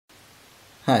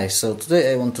Hi, so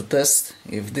today I want to test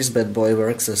if this bad boy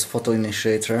works as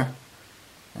photoinitiator,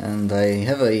 and I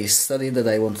have a study that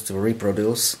I want to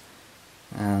reproduce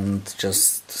and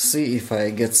just see if I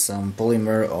get some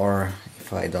polymer or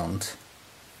if I don't.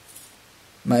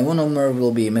 My monomer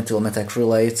will be methyl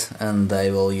methacrylate, and I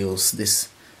will use this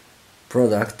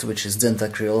product, which is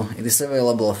Dentacryl. It is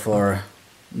available for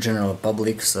general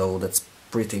public, so that's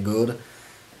pretty good.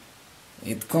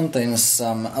 It contains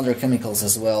some other chemicals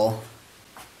as well.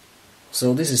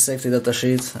 So this is safety data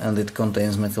sheet, and it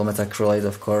contains methyl methacrylate,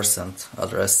 of course, and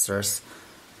other esters,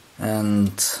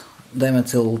 and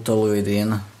dimethyl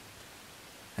toluidine,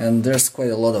 and there's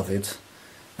quite a lot of it.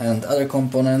 And other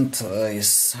component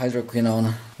is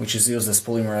hydroquinone, which is used as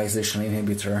polymerization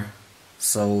inhibitor,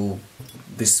 so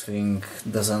this thing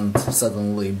doesn't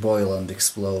suddenly boil and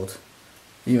explode,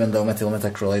 even though methyl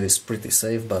methacrylate is pretty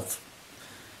safe, but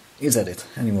it's at it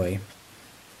anyway.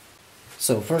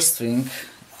 So first thing,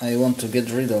 I want to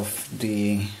get rid of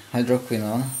the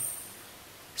hydroquinone,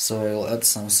 so I will add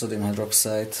some sodium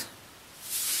hydroxide.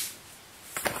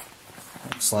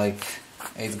 It's like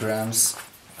 8 grams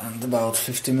and about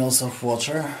 50 ml of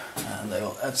water, and I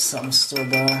will add some stir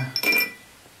bar.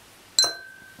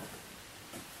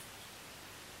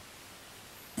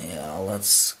 Yeah,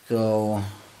 let's go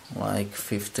like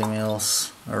 50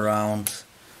 ml around,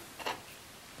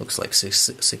 looks like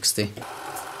 60.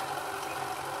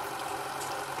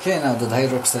 Okay, now that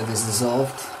hydroxide is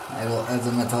dissolved, I will add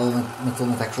the methyl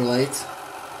methacrylate.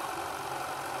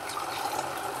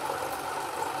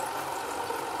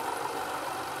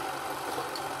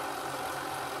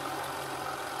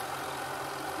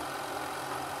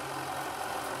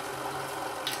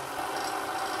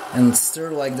 And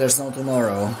stir like there's no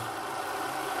tomorrow.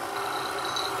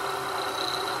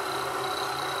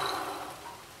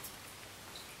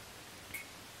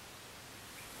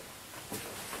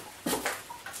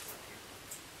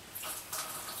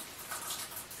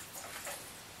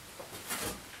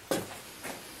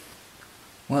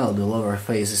 Well, the lower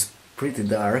face is pretty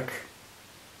dark.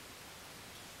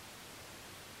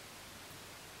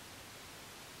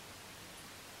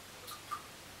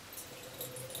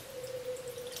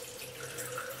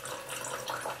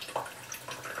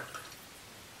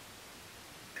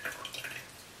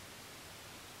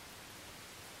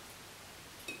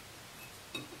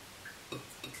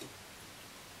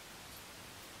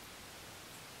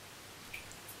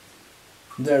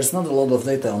 There's not a lot of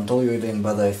data on toluidine,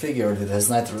 but I figured it has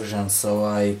nitrogen, so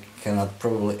I cannot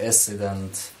probably acid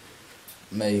and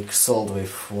make salt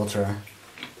with water.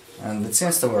 And it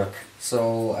seems to work.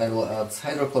 So I will add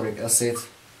hydrochloric acid,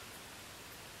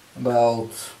 about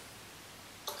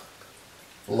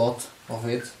a lot of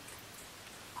it.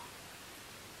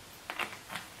 I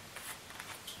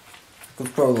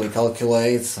could probably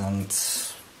calculate and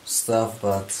stuff,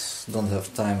 but don't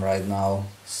have time right now,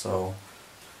 so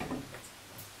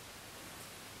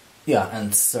yeah,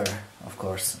 and stir, of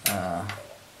course.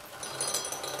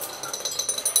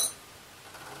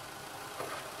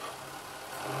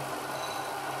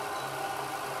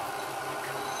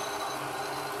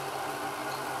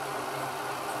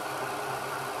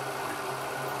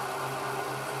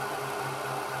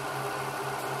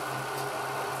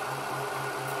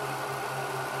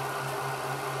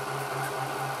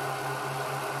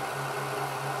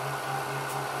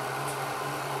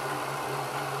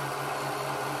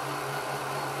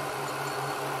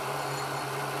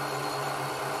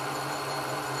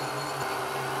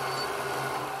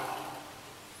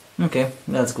 Okay,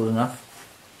 that's good enough.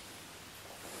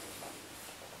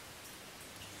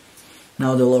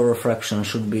 Now the lower fraction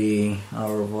should be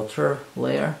our water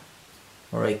layer,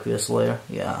 or aqueous layer,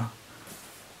 yeah.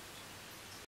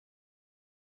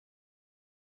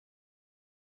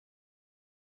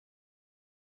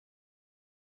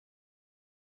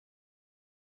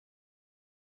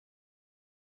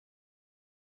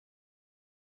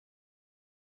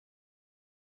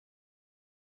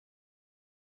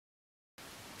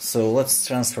 So let's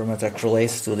transfer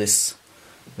methacrylate to this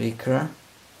beaker.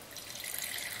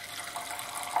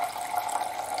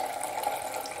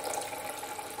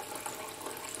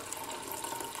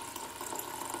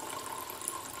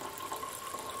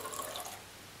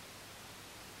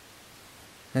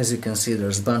 As you can see,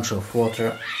 there's a bunch of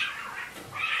water.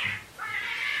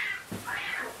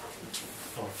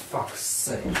 For fuck's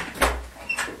sake.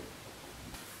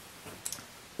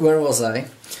 Where was I?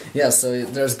 Yeah, so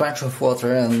there's a bunch of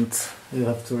water and you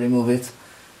have to remove it.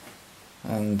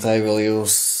 And I will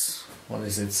use, what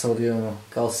is it, sodium,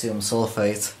 calcium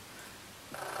sulfate.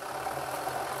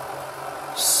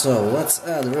 So let's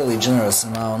add a really generous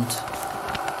amount.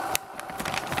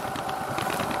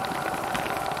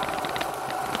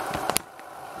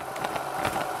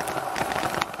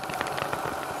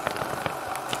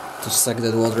 to suck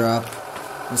that water up.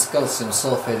 This calcium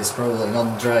sulfate is probably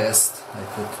not driest. I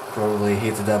could probably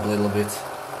heat it up a little bit.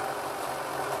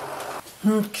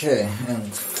 Okay,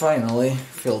 and finally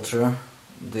filter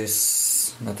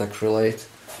this methacrylate.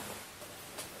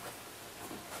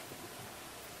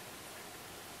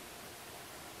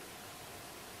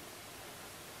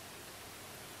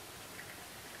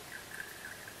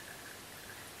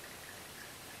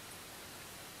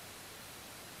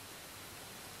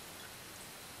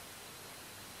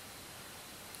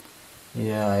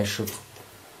 Yeah, I should.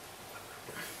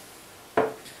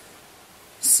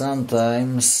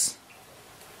 Sometimes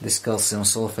this calcium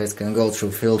sulfate can go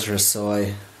through filters, so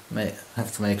I may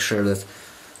have to make sure that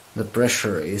the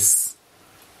pressure is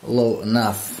low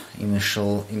enough in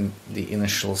the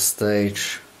initial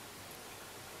stage,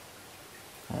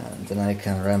 and then I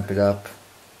can ramp it up.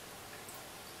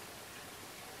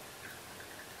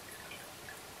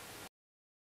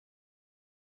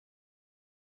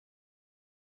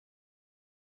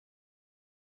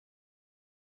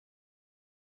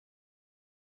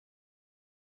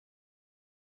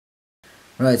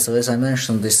 Right, so as I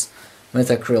mentioned, this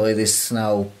methacrylate is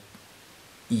now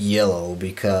yellow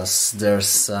because there's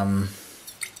some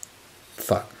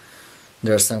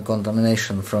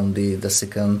contamination from the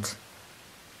desiccant.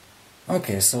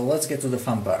 Okay, so let's get to the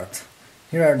fun part.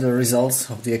 Here are the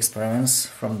results of the experiments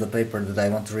from the paper that I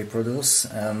want to reproduce,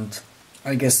 and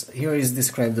I guess here is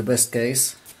described the best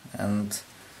case, and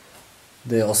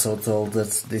they also told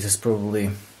that this is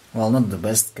probably, well, not the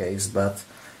best case, but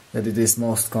that it is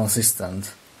most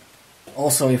consistent.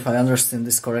 Also, if I understand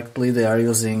this correctly, they are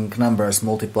using numbers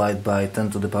multiplied by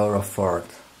 10 to the power of 4,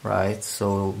 right?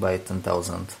 So by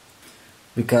 10,000.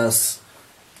 Because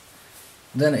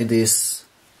then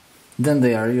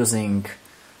they are using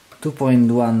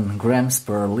 2.1 grams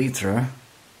per liter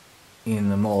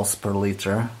in moles per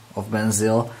liter of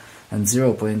Benzil and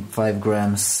 0.5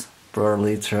 grams per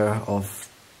liter of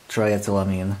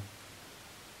triethylamine.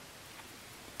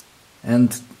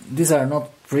 And these are not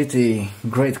pretty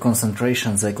great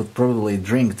concentrations. I could probably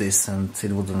drink this and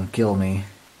it wouldn't kill me,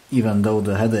 even though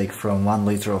the headache from 1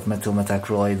 liter of methyl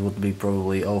methacrylate would be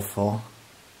probably awful.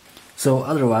 So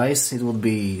otherwise it would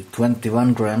be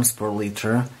 21 grams per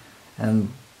liter, and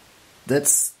that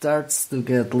starts to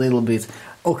get a little bit...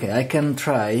 Okay, I can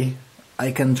try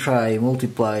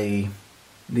multiply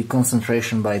the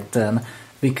concentration by 10,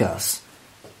 because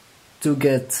to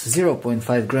get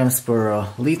 0.5 grams per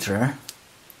liter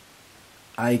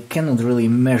I cannot really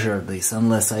measure this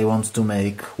unless I want to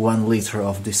make 1 liter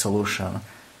of the solution,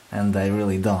 and I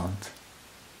really don't.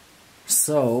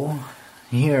 So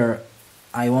here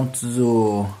I want to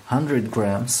do 100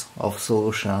 grams of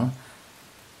solution.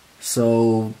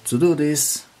 So to do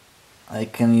this I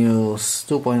can use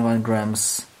 2.1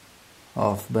 grams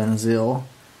of Benzil,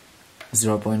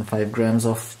 0.5 grams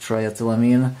of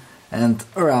triethylamine, and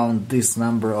around this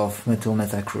number of methyl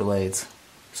methacrylate.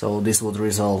 So this would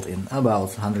result in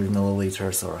about 100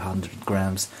 milliliters or 100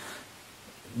 grams.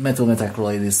 Methyl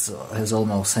methacrylate has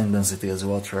almost same density as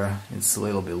water. It's a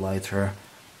little bit lighter.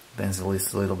 Benzil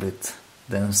is a little bit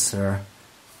denser.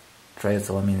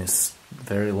 Triethylamine is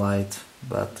very light,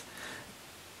 but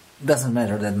doesn't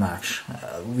matter that much.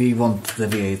 We won't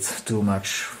deviate too much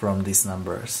from these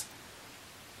numbers.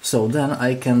 So then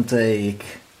I can take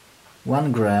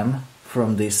 1 gram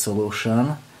from this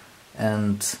solution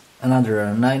and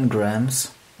another 9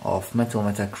 grams of methyl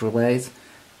methacrylate,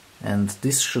 and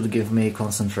this should give me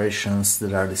concentrations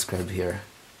that are described here,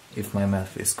 if my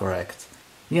math is correct.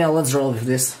 Yeah, let's roll with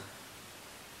this.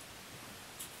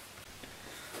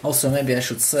 Also, maybe I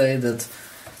should say that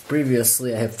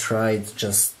previously I have tried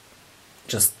just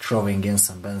throwing in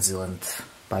some Benzil and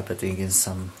pipetting in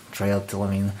some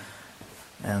triethylamine,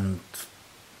 and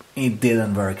it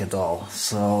didn't work at all.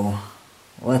 So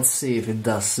let's see if it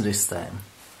does this time.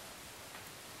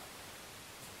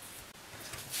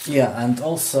 Yeah, and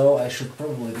also I should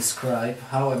probably describe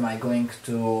how am I going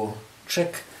to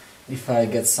check if I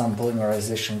get some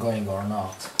polymerization going or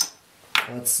not.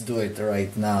 Let's do it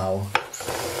right now.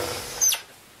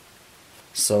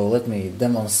 So let me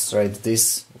demonstrate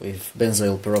this with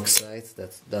benzoyl peroxide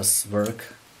that does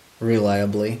work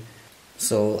reliably.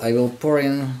 So I will pour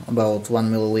in about 1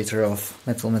 milliliter of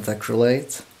methyl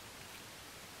methacrylate.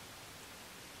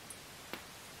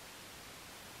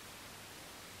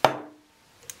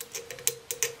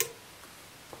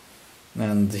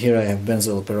 And here I have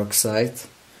benzoyl peroxide,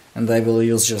 and I will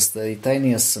use just the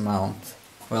tiniest amount.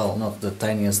 Well, not the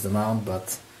tiniest amount,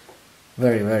 but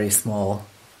very small.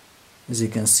 As you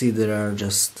can see, there are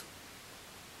just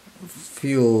a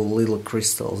few little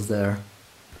crystals there.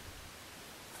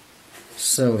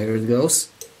 So here it goes.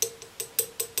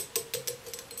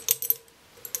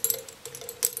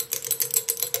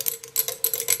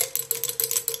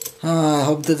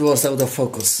 hope that was out of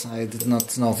focus. I did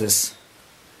not notice.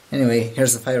 Anyway,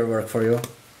 here's a firework for you.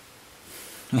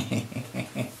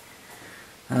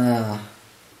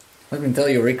 Let me tell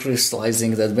you,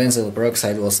 recrystallizing that benzyl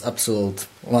peroxide was absolute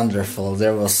wonderful.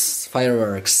 There was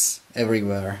fireworks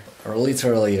everywhere, or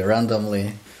literally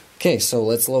randomly. Okay, so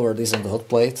let's lower this on the hot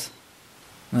plate.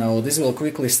 Now this will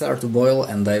quickly start to boil,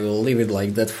 and I will leave it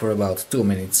like that for about 2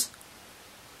 minutes.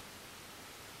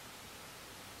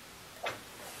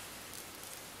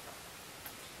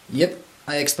 Yep,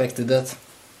 I expected that.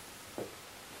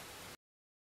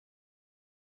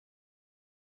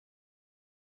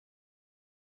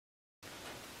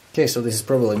 Okay, so this is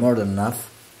probably more than enough.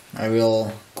 I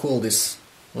will cool this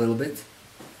a little bit.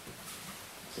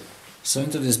 So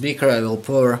into this beaker I will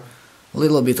pour a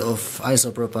little bit of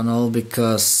isopropanol,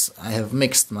 because I have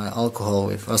mixed my alcohol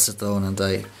with acetone and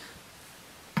I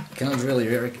cannot really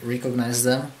recognize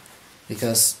them,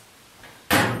 because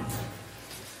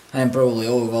I am probably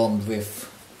overwhelmed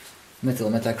with methyl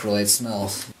methacrylate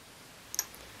smells.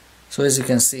 So as you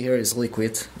can see, here is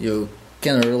liquid. You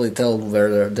cannot really tell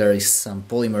whether there is some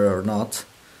polymer or not.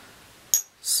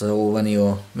 So when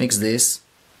you mix this,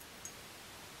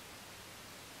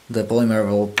 the polymer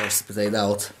will precipitate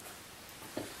out.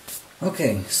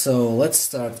 Okay, so let's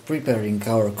start preparing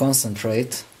our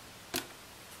concentrate.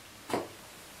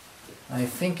 I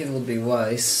think it would be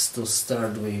wise to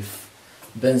start with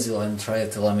Benzil and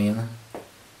triethylamine.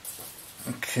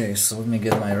 Okay, so let me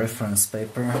get my reference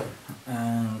paper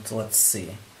and let's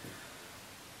see.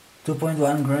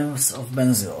 2.1 grams of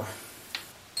Benzil.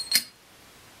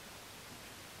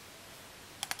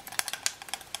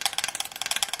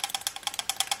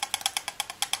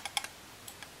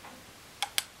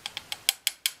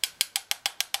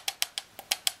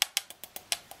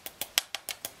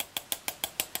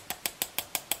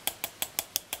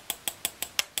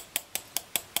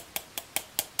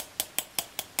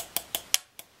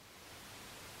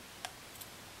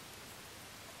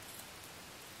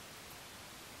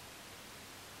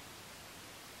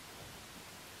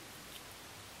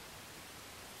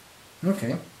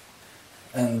 Okay,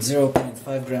 and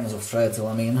 0.5 grams of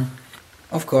triethylamine.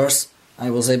 Of course, I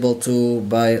was able to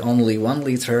buy only 1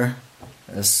 liter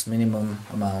as minimum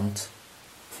amount,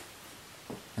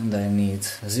 and I need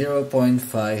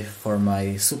 0.5 for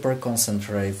my super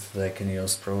concentrate that I can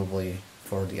use probably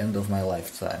for the end of my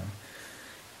lifetime.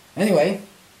 Anyway,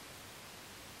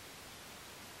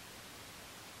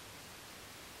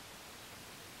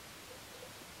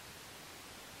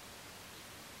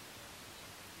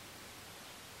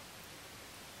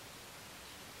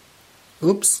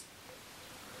 oops,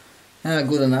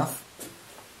 good enough.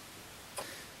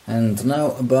 And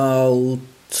now about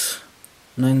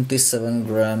 97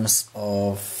 grams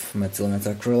of methyl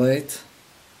methacrylate.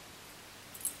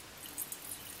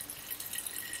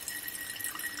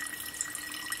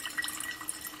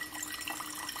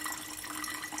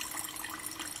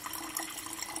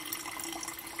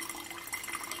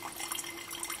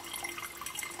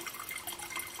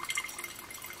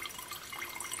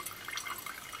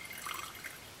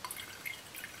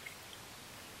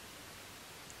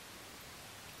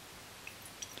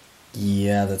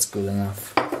 Yeah, that's good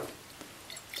enough.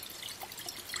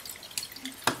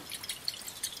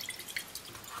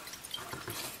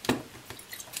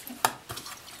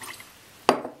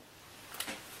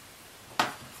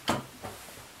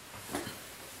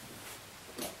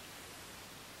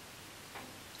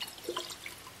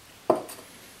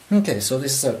 Okay, so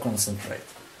this is our concentrate.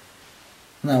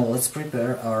 Now let's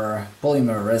prepare our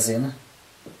polymer resin.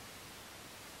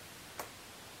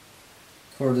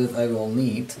 For that I will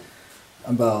need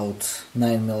about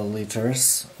 9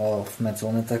 milliliters of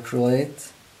methyl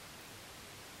methacrylate,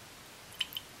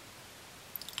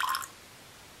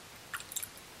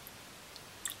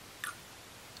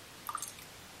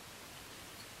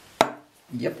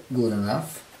 yep, good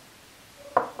enough,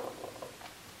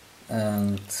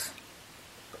 and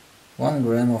 1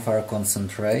 gram of our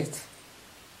concentrate.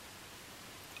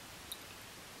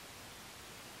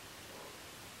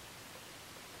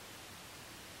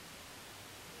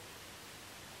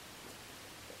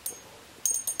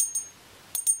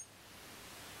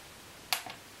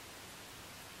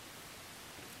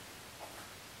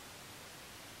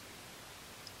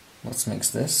 Let's mix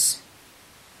this.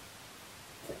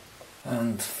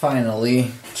 And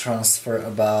finally transfer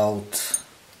about,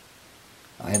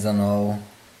 I don't know,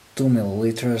 2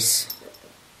 milliliters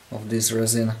of this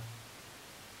resin.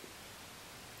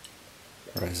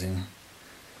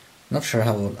 Not sure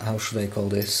how should I call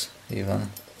this even.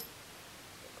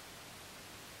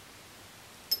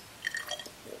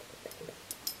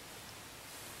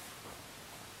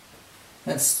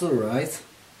 And That's 2, right?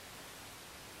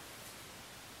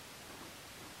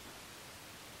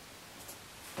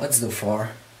 Let's do 4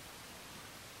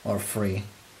 or 3.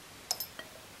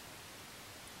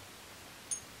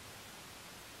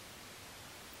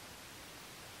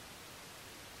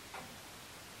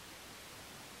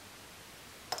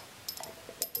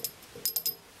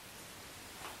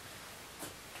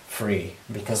 Free,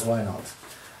 because why not?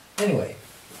 Anyway.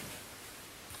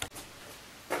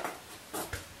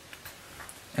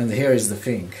 And here is the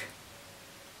thing.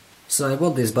 So I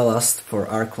bought this ballast for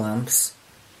arc lamps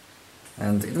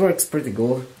and it works pretty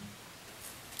good.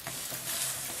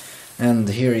 And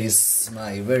here is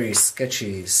my very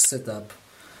sketchy setup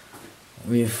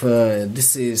with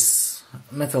this is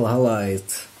metal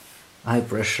halide, high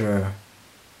pressure,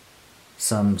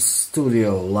 some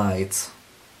studio light.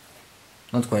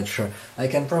 Not quite sure. I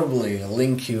can probably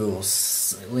link you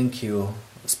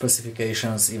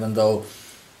specifications, even though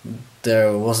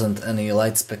there wasn't any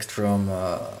light spectrum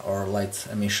or light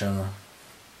emission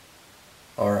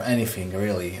or anything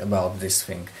really about this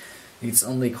thing. Its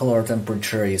only color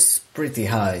temperature is pretty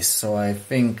high, so I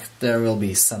think there will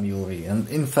be some UV, and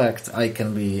in fact I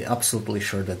can be absolutely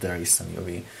sure that there is some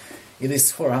UV. It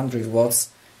is 400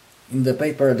 watts. In the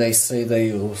paper they say they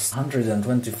use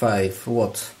 125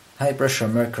 watt high pressure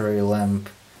mercury lamp.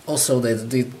 Also they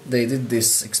did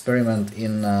this experiment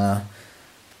in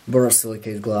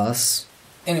borosilicate glass.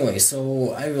 Anyway,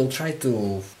 so I will try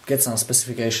to get some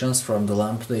specifications from the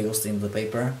lamp they used in the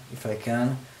paper, if I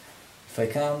can. If I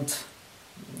can't,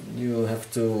 you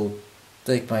have to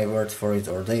take my word for it,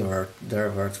 or their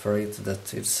word for it,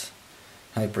 that it's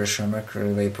high pressure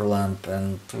mercury vapor lamp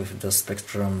and with the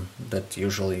spectrum that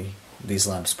usually these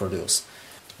lamps produce.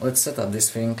 Let's set up this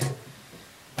thing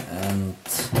and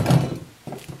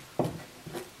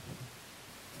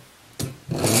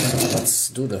let's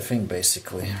do the thing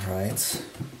basically, right?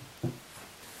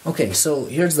 Okay, so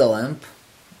here's the lamp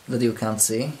that you can't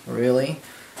see really,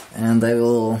 and I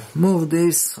will move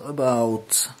this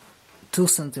about 2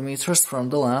 centimeters from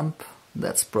the lamp.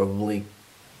 That's probably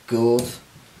good,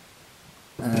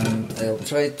 and I'll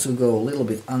try to go a little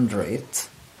bit under it,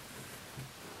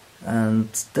 and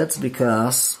that's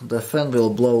because the fan will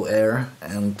blow air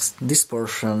and this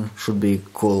portion should be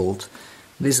cooled.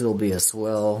 This will be as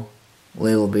well, a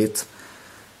little bit.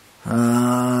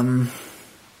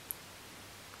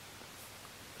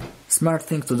 Smart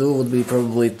thing to do would be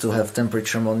probably to have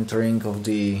temperature monitoring of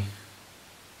the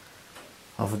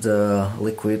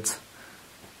liquid,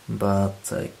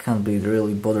 but I can't be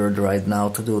really bothered right now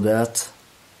to do that.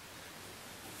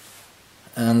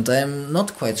 And I'm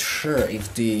not quite sure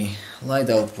if the light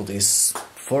output is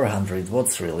 400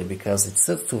 watts really, because it's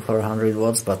set to 400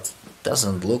 watts, but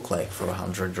doesn't look like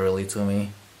 400 really to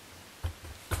me.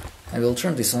 I will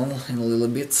turn this on in a little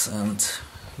bit and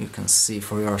you can see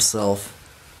for yourself.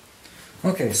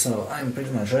 Okay, so I'm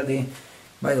pretty much ready.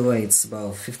 By the way, it's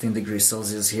about 15 degrees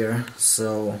Celsius here,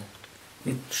 so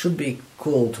it should be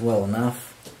cooled well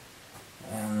enough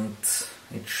and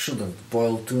it shouldn't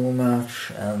boil too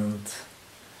much, and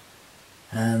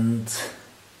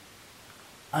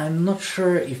I'm not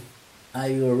sure if I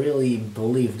really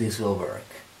believe this will work.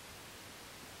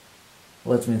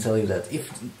 Let me tell you that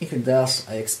if it does,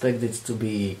 I expect it to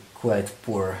be quite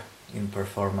poor in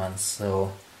performance,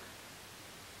 so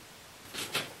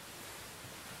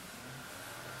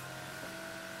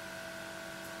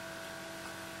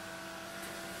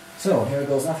here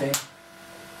goes nothing.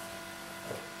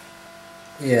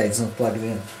 Yeah, it's not plugged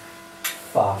in.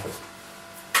 Fuck.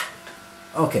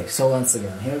 Okay, so once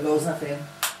again, here goes nothing.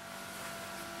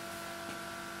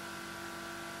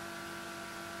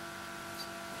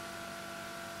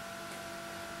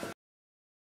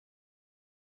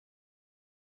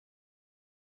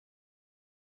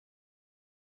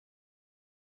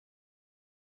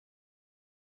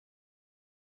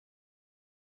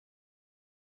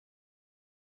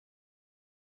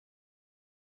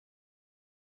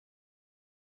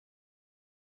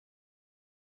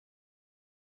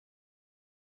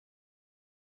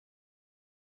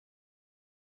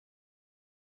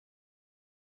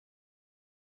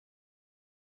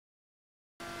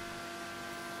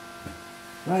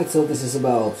 Right, so this is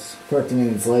about 30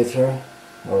 minutes later,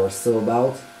 or so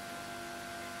about.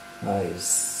 I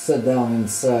sat down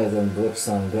inside and watched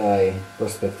some guy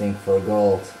prospecting for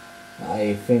gold.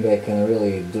 I think I can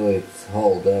really do it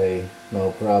whole day,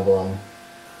 no problem.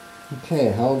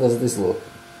 Okay, how does this look?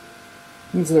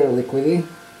 It's very liquidy,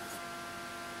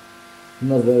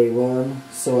 not very warm,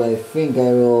 so I think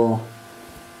I will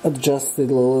adjust it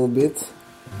a little bit.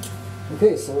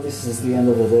 Okay, so this is the end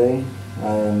of the day.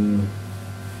 I'm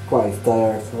quite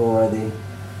tired already.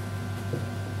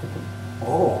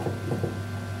 Oh,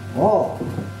 oh,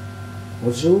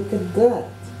 would you look at that?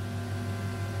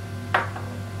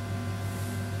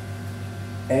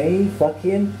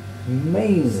 Fucking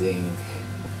amazing.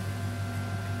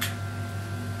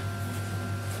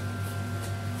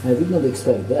 I did not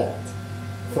expect that,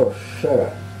 for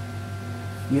sure.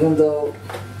 Even though,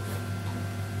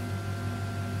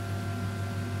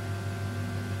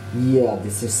 yeah,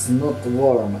 this is not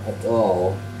warm at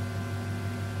all.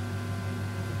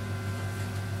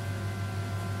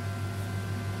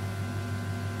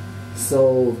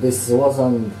 So this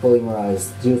wasn't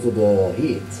polymerized due to the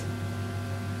heat.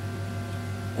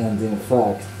 And in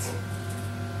fact,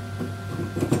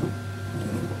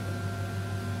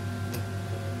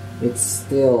 it's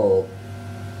still,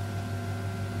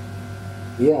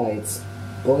 yeah, it's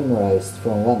polymerized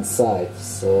from one side,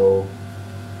 so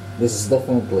this is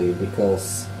definitely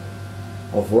because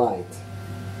of light.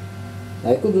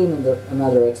 I could do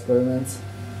another experiment,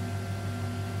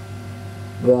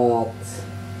 but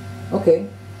okay,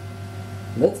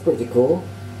 that's pretty cool.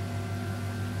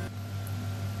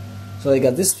 So I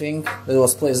got this thing that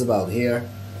was placed about here,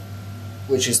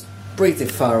 which is pretty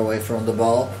far away from the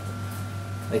ball.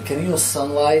 I can use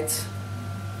sunlight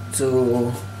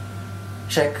to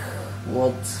check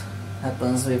what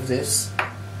happens with this,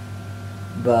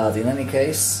 but in any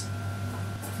case,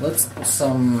 let's put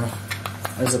some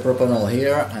isopropanol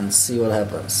here and see what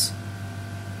happens.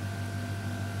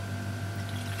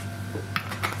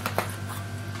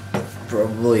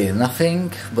 Probably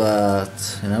nothing,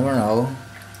 but you never know.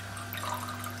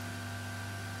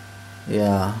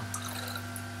 Yeah,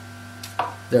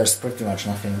 there's pretty much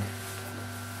nothing.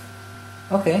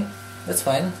 Okay, that's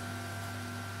fine.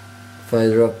 If I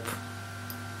drop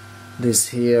this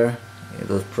here, it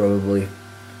would probably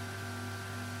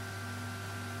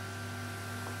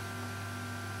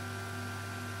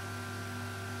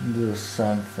do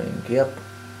something. Yep.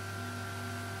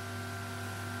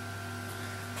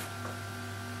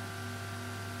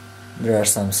 There are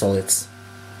some solids,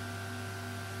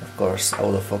 of course,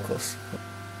 out of focus.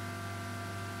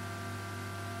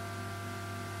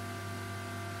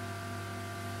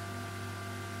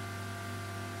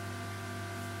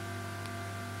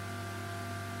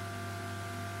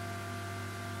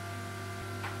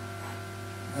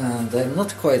 And I'm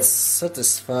not quite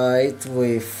satisfied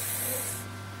with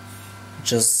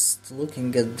just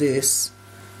looking at this.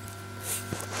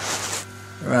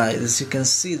 Right, as you can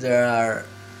see, there are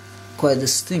quite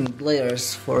distinct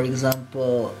layers. For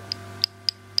example,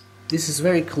 this is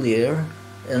very clear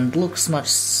and looks much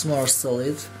more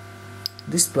solid.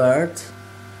 This part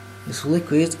is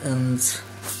liquid and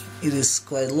it is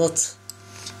quite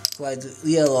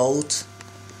yellowed,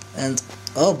 and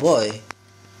oh boy,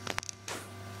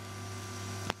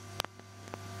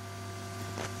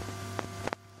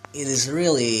 it is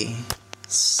really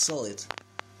solid.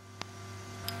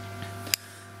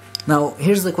 Now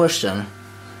here's the question.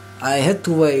 I had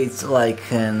to wait like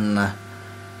an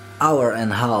hour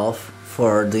and a half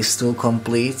for this to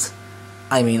complete.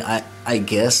 I mean, I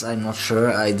guess, I'm not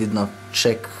sure, I did not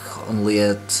check, only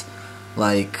at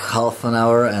like half an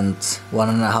hour and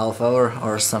 1.5 hours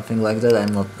or something like that.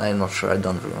 I'm not sure, I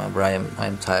don't remember,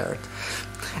 I'm tired.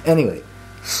 Anyway,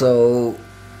 so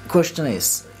question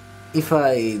is, if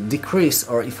I decrease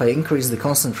or if I increase the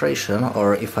concentration,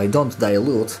 or if I don't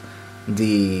dilute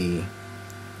the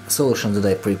solution that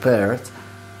I prepared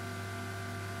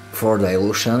for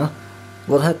dilution,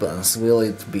 what happens? Will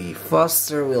it be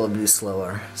faster? Will it be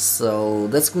slower? So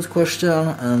that's a good question,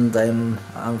 and I'm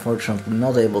unfortunately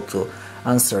not able to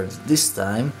answer it this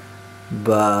time,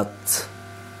 but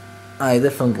I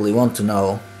definitely want to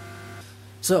know.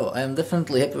 So I'm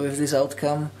definitely happy with this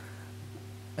outcome.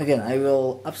 Again, I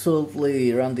will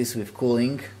absolutely run this with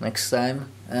cooling next time,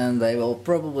 and I will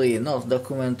probably not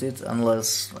document it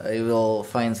unless I will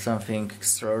find something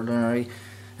extraordinary,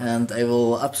 and I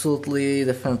will absolutely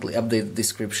definitely update the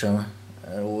description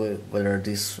whether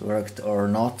this worked or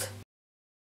not.